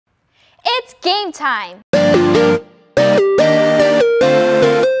It's game time!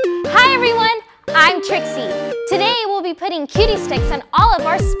 Hi everyone, I'm Trixie. Today we'll be putting Cutie Stix on all of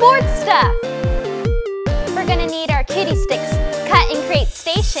our sports stuff. We're gonna need our Cutie Stix cut and create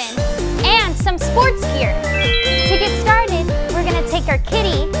station and some sports gear. To get started, we're gonna take our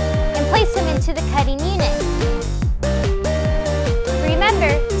kitty and place him into the cutting unit. Remember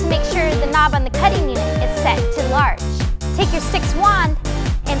to make sure the knob on the cutting unit is set to large. Take your Stix wand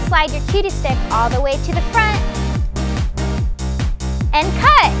and slide your Cutie Stick all the way to the front and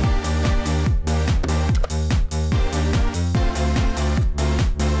cut.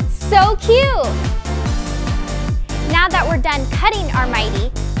 So cute! Now that we're done cutting our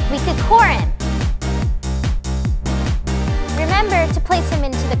Mighty, we could core him. Remember to place him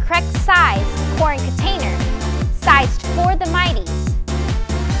into the correct size coring container, sized for the Mighties,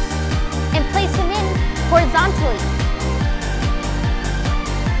 and place him in horizontally.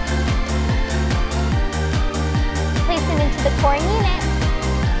 Place him into the coring unit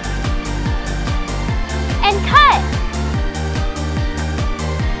and cut.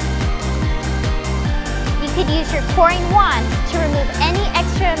 You could use your coring wand to remove any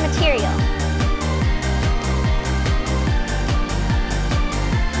extra material.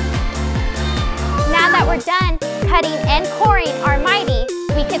 Now that we're done cutting and coring our Mighty,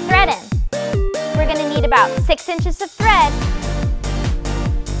 we could thread him. We're going to need about 6 inches of thread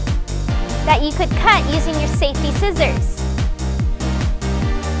that you could cut using your safety scissors.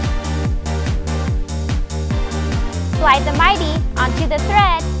 Slide the Mighty onto the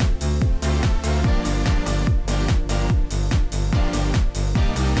thread.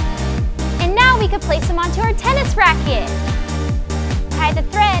 And now we could place him onto our tennis racket. Tie the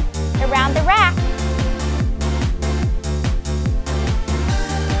thread around the rack.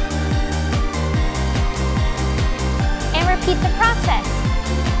 And repeat the process.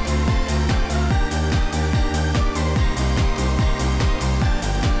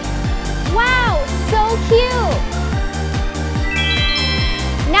 Wow, so cute!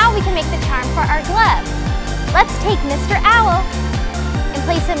 Now we can make the charm for our glove. Let's take Mr. Owl and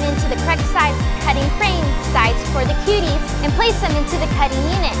place him into the correct size cutting frame sized for the cuties and place him into the cutting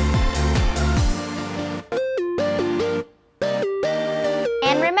unit.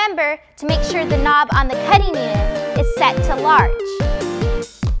 And remember to make sure the knob on the cutting unit is set to large.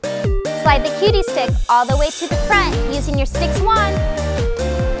 Slide the Cutie Stick all the way to the front using your Stix wand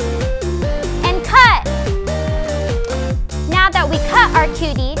and cut. Now that we cut our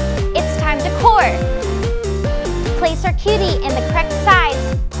cutie, it's time to core. Place our cutie in the correct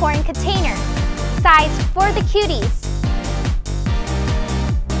size coring container, sized for the cuties.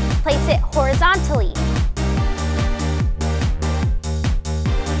 Place it horizontally.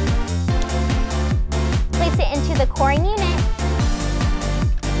 Place it into the coring unit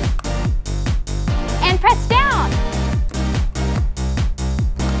and press down.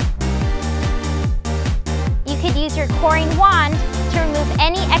 You could use your coring wand to remove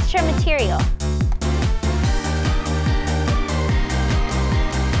any extra material.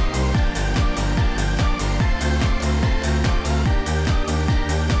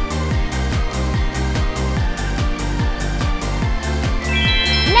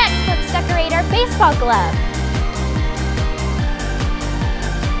 Next, let's decorate our baseball glove.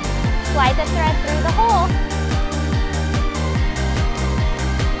 Slide the thread through the hole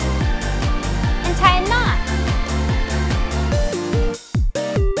and tie a knot.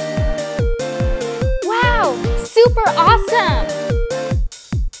 Wow, super awesome!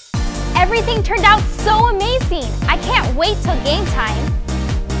 Everything turned out so amazing. I can't wait till game time.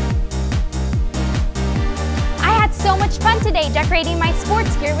 I had so much fun today decorating my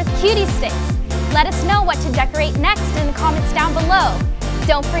sports gear with Cutie Stix. Let us know what to decorate next in the comments down below.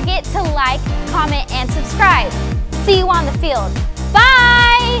 Don't forget to like, comment, and subscribe. See you on the field.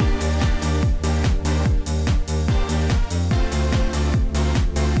 Bye!